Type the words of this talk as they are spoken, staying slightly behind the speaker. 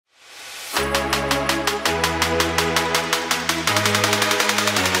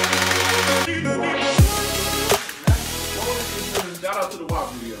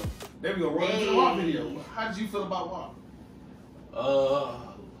video. How did you feel about WAP?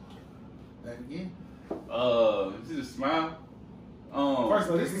 Back again. Did you smile? First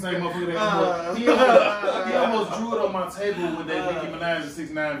of all, this is the same motherfucker that he almost drew it on my table when that Nicki Minaj and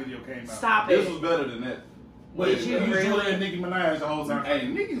 6ix9ine video came out. Stop it. This was better than that. Wait, you drew it at Nicki Minaj the whole time. Hey,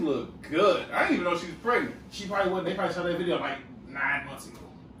 Nicki look good. I didn't even know she was pregnant. She probably wasn't. They probably shot that video like 9 months ago.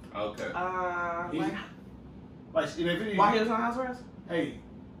 Okay. Like in that video. While he was on house arrest? Hey,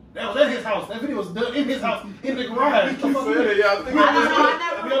 that was at his house. That video was done in his house, in the garage. You said it, y'all. I don't know. I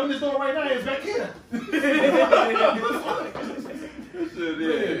never. We open this door right now. It's back here. Yeah.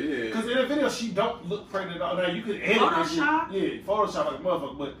 Because in the video, she don't look pregnant at all. Now you could edit Photoshop? that shit. Yeah, Photoshop like a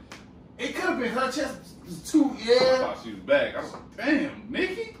motherfucker, but it could have been her chest was too. I Yeah. thought she was back. I was like, damn,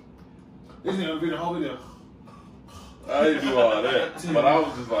 Nicki. This nigga video, the whole video. I didn't do all that, but I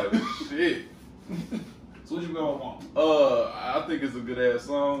was just like, shit. So what you going on? I think it's a good ass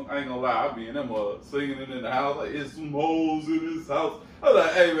song. I ain't gonna lie, I be in them singing it in the house like it's some hoes in this house. I was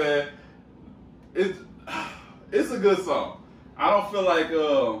like, hey man, it's a good song. I don't feel like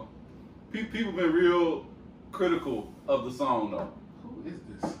people been real critical of the song though. Who is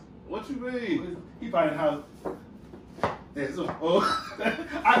this? What you mean? He probably in the house. There's I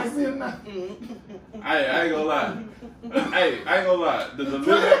can see him now. I ain't gonna lie. Hey, I ain't gonna lie. The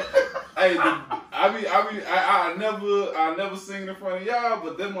delivery. Hey, I never sing in front of y'all,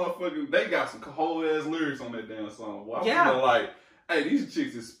 but them motherfuckers, they got some whole ass lyrics on that damn song. Well, I'm feeling like, hey, these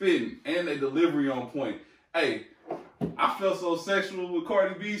chicks is spitting and they delivery on point. Hey, I felt so sexual with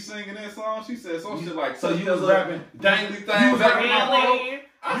Cardi B singing that song. She said some shit like, so you was rapping dangly thing back in my phone.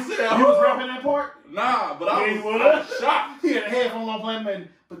 I said, you was rapping that part? Nah, but I was shocked. He had a headphone on playing, man.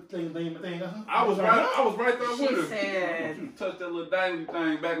 But thing. I was right there with her. Said, you touched that little dangly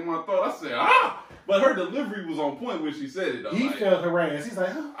thing back in my throat. I said, ah! But her delivery was on point when she said it, though. He felt her ass. He's like,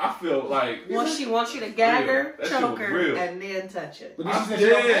 huh? I felt like... well, she wants you to gag her, That choke shit was her, real. and then touch it. But then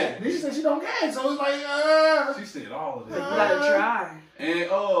she said she don't gag. So it's like, She said all of that. You gotta try.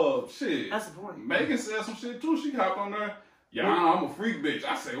 And, shit. That's the point. Megan said some shit, too. She hopped on there. Yeah, I'm a freak bitch.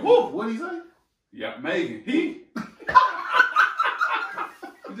 I said, whoa. What'd he say? Yeah, Megan. He...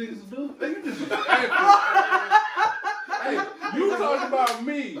 You think it's a dude? Hey, you talking about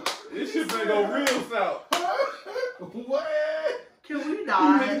me. This shit better go real south. What? Can we You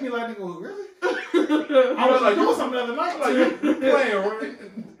die? making me like, nigga, really? I was like, doing something the other night. like, you playing, right?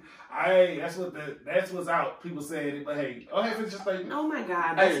 Hey, that's what's out. People saying it, but hey, if it's just like, Oh my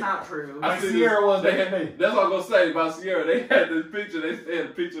God, that's not true. Like Sierra was that day. That's what I'm gonna say about Sierra. They had this picture. They had a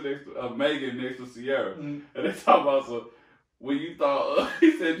picture next to Megan next to Sierra, and they talk about when you thought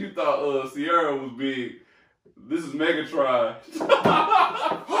he said you thought Sierra was big. This is Megatron.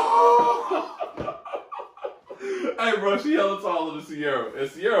 Hey, bro, she hella taller than Sierra,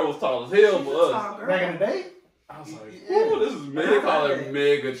 and Sierra was tall as hell for us. Back in the day. I was like, ooh, this is They call it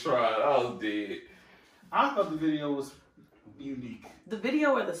Megatron. I was dead. I thought the video was unique. The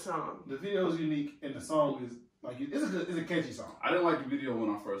video or the song? The video is unique, and the song is like it's a catchy song. I didn't like the video when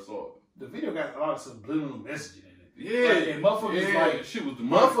I first saw it. The video got a lot of subliminal messaging in it. Yeah, like, and motherfuckers like she was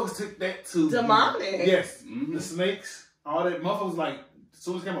demonic. Motherfuckers took that to demonic. Yes, the snakes, all that. Motherfuckers like as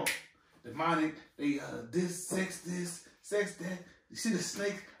soon as it came up, demonic. They this, sex that. You see the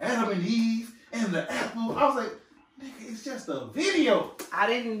snakes, Adam and Eve, and the apple. I was like, nigga, it's just a video. I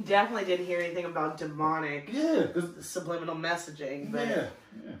definitely didn't hear anything about demonic. Yeah, subliminal messaging. But yeah.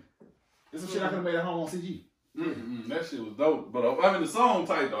 It's some shit I could have made at home on CG. That shit was dope. But I mean, the song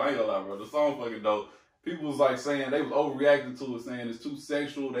tight though. I ain't gonna lie, bro. The song fucking dope. People was like saying they was overreacting to it, saying it's too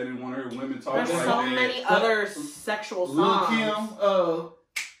sexual. They didn't want to hear women talk like that. There's so many other sexual songs.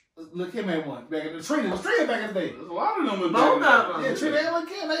 Lil' Kim had one back in the Trina. It was Trina back in the day. There's a lot of them in both of them. Yeah, Trina and Lil'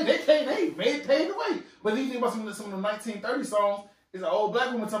 Kim. They paved the way. But then you think about some of the 1930 songs. It's an old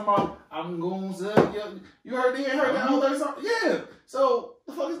black woman talking about I'm going to you heard that old 30 song? Yeah. So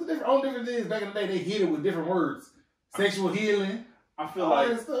the fuck is the difference? Only difference is back in the day they hit it with different words. Sexual healing. I feel all like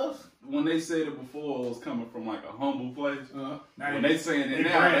that stuff. When they said it before, it was coming from like a humble place. When they saying it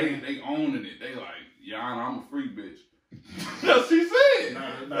now, they owning it. They like, Yana, I'm a freak bitch. That's what she said.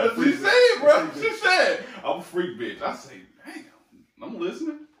 That's what she said, bro. She said, I'm a freak bitch. I say, damn, I'm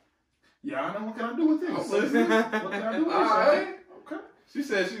listening. Yana, what can I do with this? I'm listening. What can I do with this? All right. Okay. She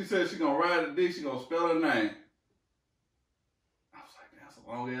said she gonna ride the dick. She gonna spell her name. I was like, that's a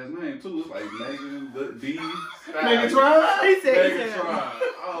long ass name too. It's like Megan the D. Megatron. Megatron.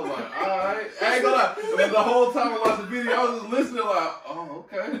 I was like, all right. I ain't gonna lie. The whole time I watched the video, I was just listening like, oh,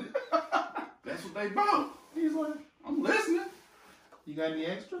 okay. That's what they bought. He's like, I'm listening. You got any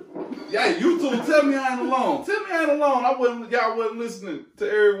extra? Yeah, you two tell me I ain't alone. Tell me I ain't alone. Y'all wasn't listening to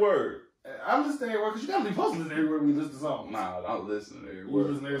every word. I I listen to every word because you gotta be posting this everywhere we listen to songs. Nah, I don't listen to every You word.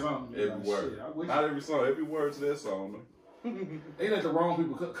 listen to every song. Every Like, word. shit, I wish Not every song. Every word to that song, man. they let the wrong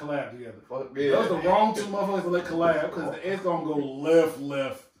people collab together. Fuck yeah. Those the wrong two motherfuckers to let collab because it's gonna go left.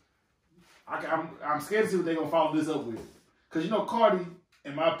 I'm scared to see what they gonna follow this up with. Cause you know Cardi,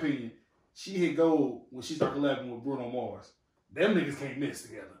 in my opinion, she hit gold when she started collabing with Bruno Mars. Them niggas can't miss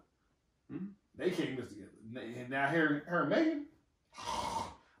together. They can't miss together. And now her and Megan,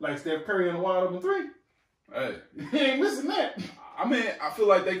 like Steph Curry and the Wide Open 3. Hey, He ain't missing that. I mean, I feel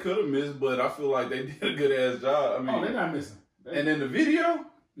like they could have missed, but I feel like they did a good ass job. I mean, They're not missing. And in the video,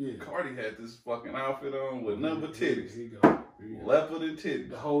 Yeah. Cardi had this fucking outfit on with nothing but titties. Here you go. Leopard and titties.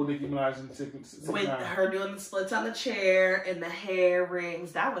 The whole Nicki Minaj and With her doing the splits on the chair and the hair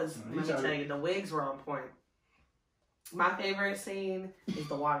rings. That was, let me tell you, the wigs were on point. My favorite scene is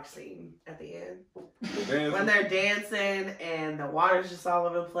the water scene at the end. When they're dancing and the water's just all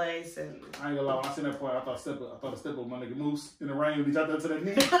over the place. And I ain't gonna lie, when I seen that part, I thought a step of my nigga Moose in the rain when he dropped that to that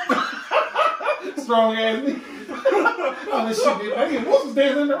knee. Strong ass knee. Oh, this shit, dude. Nigga, Moose was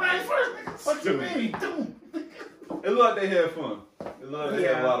dancing in the rain first, nigga. Fuck you, man. It looked like they had fun. It looked like they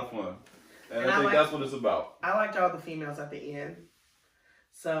had a lot of fun. And I think that's what it's about. I liked all the females at the end.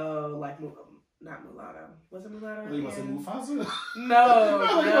 So, like, not Mulatto. Was it Mulatto? You must say Mufasa?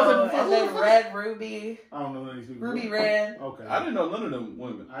 No. And then Red Ruby. I don't know none of these people. Ruby Red. Okay. I didn't know none of them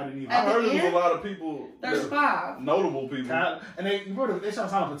women. I didn't either. I heard there was a lot of people. There's 5. Notable people. Kyle, and they trying to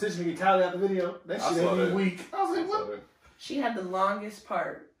sign a petition to get Kylie out the video. That shit ain't even weak. I was like, what? She had the longest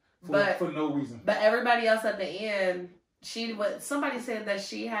part. For no reason. But everybody else at the end, somebody said that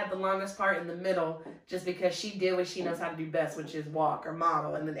she had the longest part in the middle just because she did what she knows how to do best, which is walk or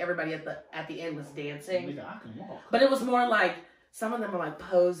model, and then everybody at the end was dancing. Nigga, I can walk. But it was more like some of them were like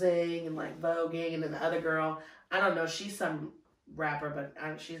posing and like voguing, and then the other girl, I don't know, she's some rapper,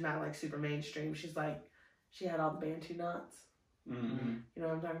 but she's not like super mainstream. She's like, she had all the Bantu knots. Mm-hmm. You know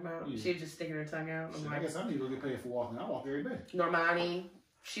what I'm talking about? Yeah. She was just sticking her tongue out. I guess I need to go get paid for walking. I walk every day. Normani,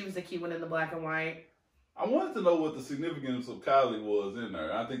 she was the cute one in the black and white. I wanted to know what the significance of Kylie was in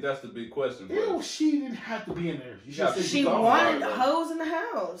there. I think that's the big question. Ew, she didn't have to be in there. She wanted hoes in the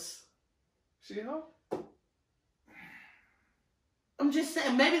house. She a hoe? I'm just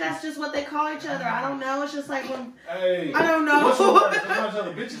saying, maybe that's just what they call each other. I don't know. It's just like when Hey, I don't know. What's your word? Sometimes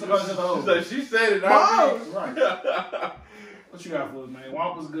other bitches, sometimes other hoes. She said it. Right. What you got for us, man?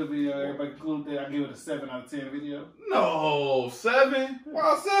 WAP was a good video. Everybody concluded that. I give it a 7 out of 10 video. No, 7?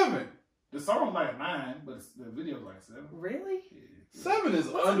 Why 7? The song like a 9, but the video's like a 7. Really? Yeah. 7 is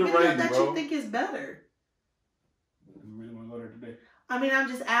What's underrated, the video that bro. you think is better? We really want to go there today. I mean, I'm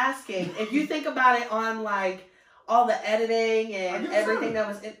just asking. If you think about it on like all the editing and everything that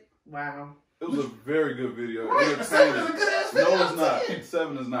was in, wow. It was a very good video. Right, a 7 is a good ass video. No, it's not.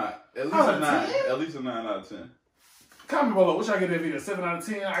 7 is not. At least a 9. 10? At least a 9 out of 10. Comment below. What should I give that video? 7 out of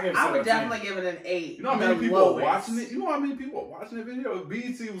 10? I give it 7 I would out of 10. definitely give it an 8. You know how many people are watching it? You know how many people are watching the video? If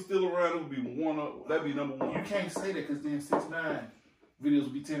BET was still around, it would be that'd be number 1. You can't say that because then 6ix9ine videos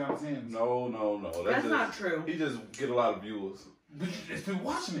would be 10 out of 10. No. That's not true. He just get a lot of viewers. But there's people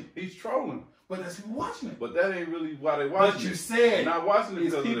watching it. He's trolling. But there's people watching it. But that ain't really why they watching it. But you said They're not watching it it's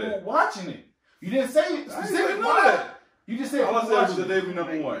because of people that. watching it. You didn't say it. I didn't even know that. You just said All I people said was watching that it. they be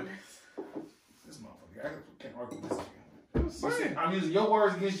number 1. This motherfucker. I can't argue with this. Saying. I'm using your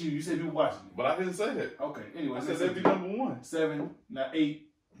words against you. You said people watching it. But I didn't say that. Okay. Anyway, I said they'd be number 1. 7, not 8,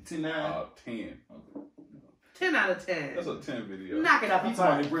 10, 9. 10. Okay. 10 out of 10. That's a 10 video. Knock it up. I'm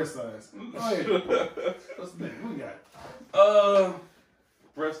talking breast size. Go ahead. What's the name? What we got?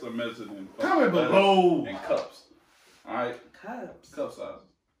 Breasts are measured in Comment below. and cups. Alright? Cups. Cup sizes.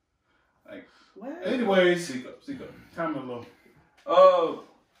 Like, What? Anyways, C cup. comment below. Hold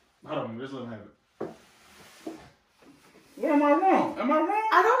on, just let him have it. What am I wrong? Am I wrong?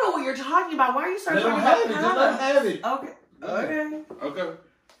 I don't know what you're talking about. Why are you starting Let talking him about have it. Just let him have it. Okay. Okay.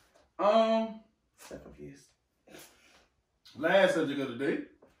 So confused. Last subject of the day.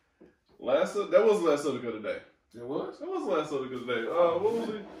 That was the last subject of the day. It was? That was the last subject of the day. What was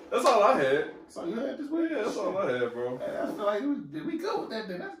it? That's all I had. So you had this week? Yeah, that's all I had, bro. I feel like we go with that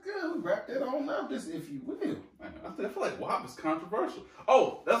then. That's good. We wrap that on up just if you will. I feel like WAP is controversial.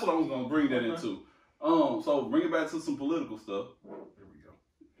 Oh, that's what I was gonna bring that into. So bring it back to some political stuff. There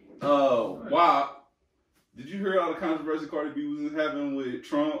we go. WAP. Did you hear all the controversy Cardi B was having with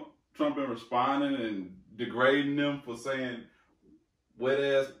Trump? Trump been responding and degrading them for saying wet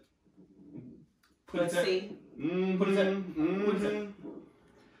ass. Let's see. What is that?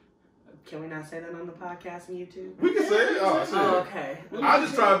 Can we not say that on the podcast and YouTube? We can say it. Oh, okay. I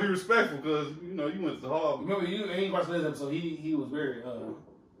just try to be respectful because you went to Harvard. Remember, you ain't watched this episode. He was very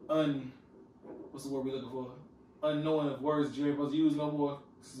what's the word we looking for? Unknowing of words you ain't supposed to use no more.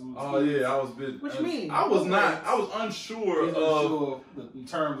 Oh yeah, I was a bit. What you mean? I was not. I was unsure of in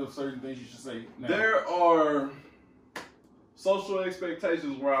terms of certain things you should say. Now. There are social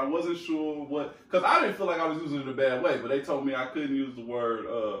expectations where I wasn't sure what, because I didn't feel like I was using it in a bad way, but they told me I couldn't use the word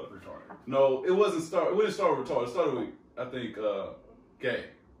retarded. No, it wasn't start. It didn't start with retarded. It started with, I think, gay.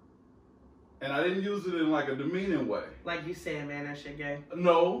 And I didn't use it in like a demeaning way. Like you said, man, that shit gay.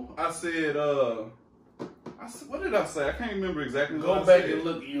 No, I said, what did I say? I can't remember exactly. Go back and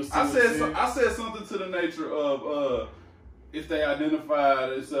look at your. I said something to the nature of if they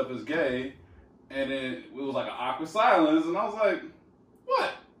identified themselves as gay, and then it was like an awkward silence, and I was like,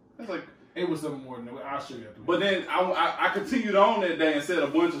 what? I was like, it was something more than that. I'll show you after. But then I continued on that day and said a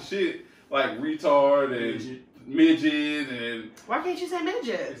bunch of shit like retard and midget and. Why can't you say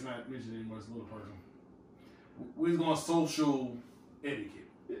midget? It's not midget anymore. It's a little person. We was going social etiquette.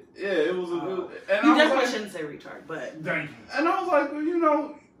 Yeah, it was. And you I definitely was like, shouldn't say retard, but thank you. And I was like, well, you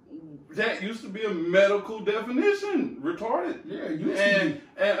know, that used to be a medical definition, retarded. Yeah, it used to be.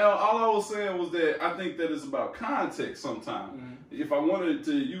 And all I was saying was that I think that it's about context sometimes. Mm-hmm. If I wanted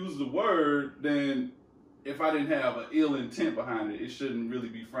to use the word, then if I didn't have an ill intent behind it, it shouldn't really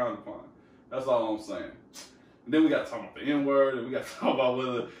be frowned upon. That's all I'm saying. And then we got to talk about the N-word, and we got to talk about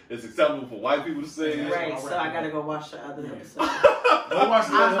whether it's acceptable for white people to say it. Right, so I got to go watch the other episode. Go watch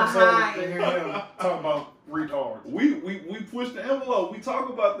the other episode and hear him talk about retards. We push the envelope. We talk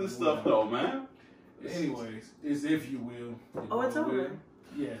about this stuff, though, man. Anyways, it's If You Will. Oh, it's over.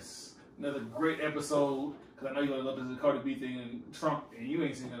 Yes. Another great episode. Because I know you're going to love this Cardi B thing and Trump, and you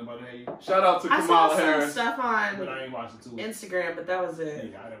ain't seen nothing about it, have you? Shout out to Kamala Harris. I saw some stuff on but I ain't watching it too. Instagram, but that was it.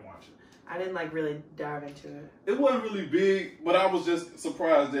 Yeah, I didn't watch it. I didn't like really dive into it. It wasn't really big, but I was just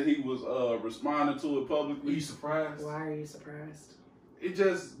surprised that he was responding to it publicly. Are you surprised? Why are you surprised? It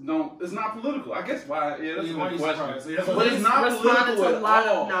just don't. It's not political. I guess why? Yeah, that's a good question. Yeah, but it's not political to at a lot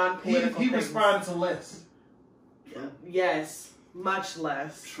all. Of non-political he things. responded to less. Yes, much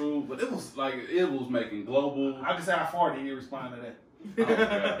less. True, but it was like it was making global. I can say how far did he respond to that? Oh my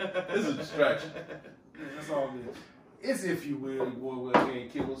God. It's a distraction. Yeah, that's all good. It's If You Will, your boy Will K.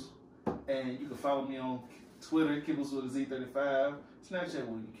 Kibbles. And you can follow me on Twitter, Kibbles with a Z35, Snapchat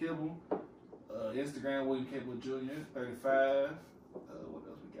William Kibble, Instagram William Kibble Jr. 35. What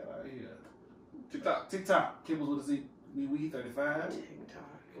else we got out here? TikTok, Kibbles with a Z We 35.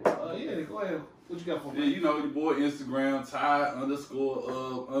 TikTok. Yeah, go ahead. What you got for me? Yeah, you know your boy Instagram Ty__running.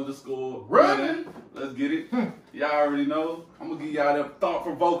 Running. Let's get it. Y'all already know. I'm gonna give y'all that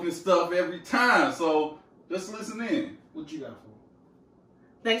thought-provoking stuff every time. So just listen in. What you got for?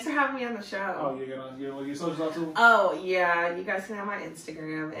 Thanks for having me on the show. Oh, you're gonna get your socials out too? Oh, yeah. You guys can have my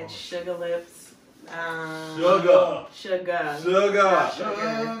Instagram. It's Sugar Lips. Sugar. Sugar.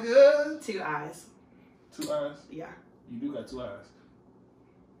 Sugar. 2 eyes. 2 eyes? Yeah. You do got 2 eyes.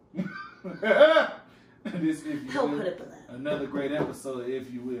 This If You He'll Will. put it below. Another great episode of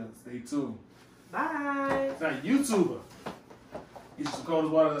If You Will. Stay tuned. Bye. Now, YouTuber. Get you some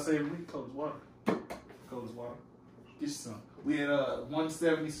coldest water. I say every week. Coldest water. Coldest water. Get you some. We had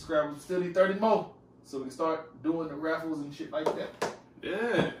 170 subscribers. Still need 30 more. So we can start doing the raffles and shit like that.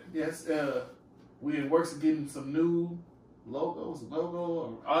 Yeah. Yes. We in works of getting some new logos.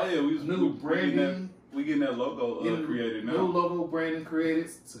 Oh yeah, we was new branding. We getting that logo created now. New logo branding created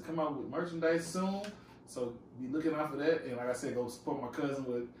to come out with merchandise soon. So be looking out for that. And like I said, go support my cousin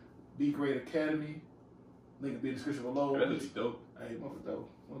with Be Great Academy. Link will be in the description below. That looks dope. Hey, motherfucker, dope.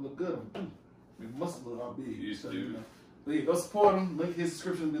 Wanna look good on him. It must look all big. You So, do. you know. But yeah, go support him. Link his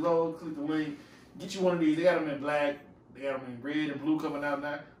description below. Click the link. Get you one of these. They got them in black. They got them in red and blue coming out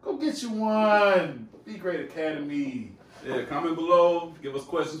now. Go get you one. Be Great Academy. Yeah, comment below. Give us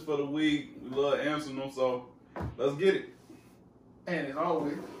questions for the week. We love answering them, so let's get it. And as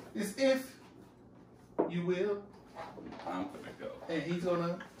always, it's If You Will. I'm gonna go. And he's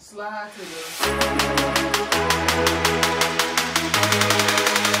gonna slide to the